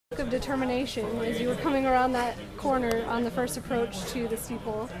determination as you were coming around that corner on the first approach to the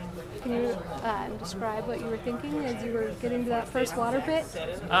steeple. Can you describe what you were thinking as you were getting to that first water pit?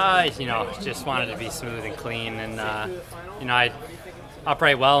 Just wanted to be smooth and clean, and I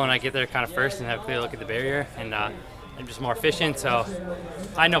operate well when I get there kind of first and have a clear look at the barrier, and I'm just more efficient. So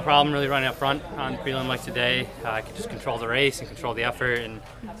I had no problem really running up front on prelim like today. I could just control the race and control the effort, and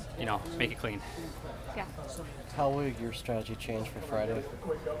make it clean. Yeah. How will your strategy change for Friday?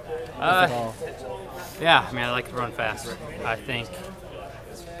 Yeah, I like to run fast. I think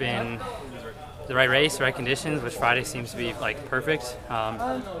it's been the right race, right conditions, which Friday seems to be perfect.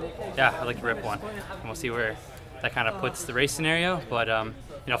 Yeah, I'd like to rip one, and we'll see where that kind of puts the race scenario. But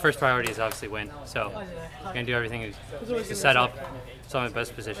first priority is obviously win. So I'm gonna do everything to set up so I'm in the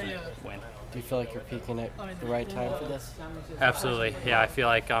best position to win. Do you feel like you're peaking at the right time for this? Absolutely. Yeah, I feel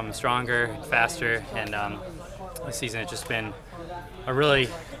like I'm stronger, faster, and this season has just been a really,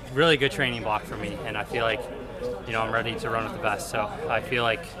 really good training block for me, and I feel like I'm ready to run with the best. So I feel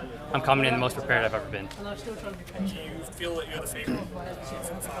like I'm coming in the most prepared I've ever been. Do you feel that you're the favorite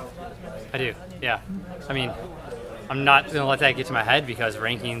for the final? I do, yeah. I'm not going to let that get to my head because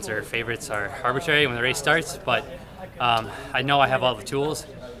rankings or favorites are arbitrary when the race starts, but I know I have all the tools,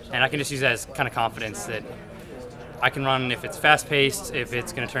 and I can just use that as kind of confidence that I can run if it's fast-paced, if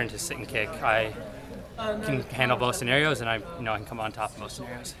it's going to turn to sit and kick. I can handle both scenarios, and I can come on top of most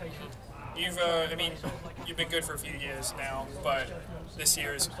scenarios. You've been good for a few years now, but this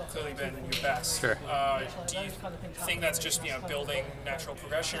year has clearly been your best. Sure. Do you think that's just building natural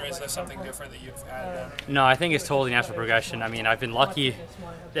progression, or is there something different that you've added? No, I think it's totally natural progression. I've been lucky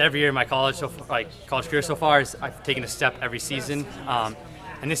that every year in my college career so far, I've taken a step every season,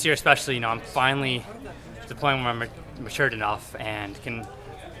 and this year especially, I'm finally to the point where I'm matured enough and can,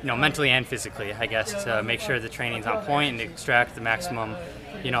 mentally and physically, I guess, to make sure the training's on point and extract the maximum,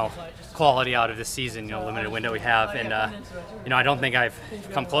 quality out of this season, limited window we have, and I don't think I've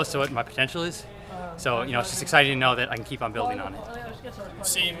come close to what my potential is. So it's just exciting to know that I can keep on building on it. I've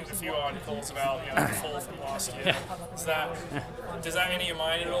seen a few articles about the fall from last year. Yeah. Does that enter your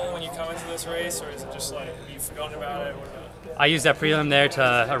mind at all when you come into this race, or is it just like you've forgotten about it? I use that prelim there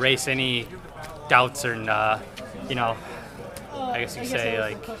to erase any doubts or I guess you could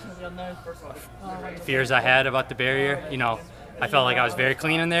say fears I had about the barrier. I felt like I was very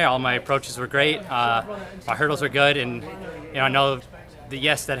clean in there. All my approaches were great. My hurdles were good, and I know that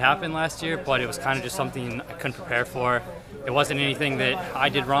yes, that happened last year, but it was kind of just something I couldn't prepare for. It wasn't anything that I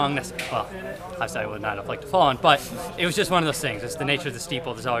did wrong. Well, obviously I would not have liked to fall on, but it was just one of those things. It's the nature of the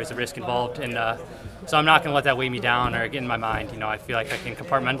steeple. There's always a risk involved, and so I'm not going to let that weigh me down or get in my mind. I feel like I can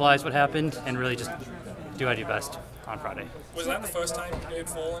compartmentalize what happened and really just do what I do best on Friday. Was that the first time you had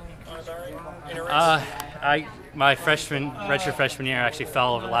fallen on a barrier in a race? My redshirt freshman year, I actually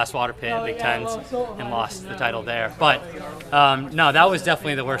fell over the last water pit at Big Tens and lost the title there. But no, that was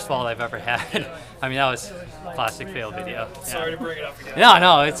definitely the worst fall I've ever had. That was a classic fail video. Yeah. Sorry to bring it up again.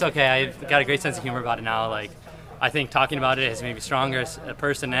 No, it's okay. I've got a great sense of humor about it now. I think talking about it has made me stronger as a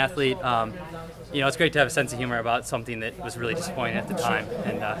person, an athlete. It's great to have a sense of humor about something that was really disappointing at the time.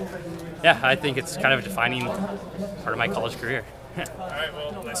 And I think it's kind of a defining part of my college career. All right,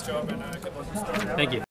 well, nice job and good luck. Thank you.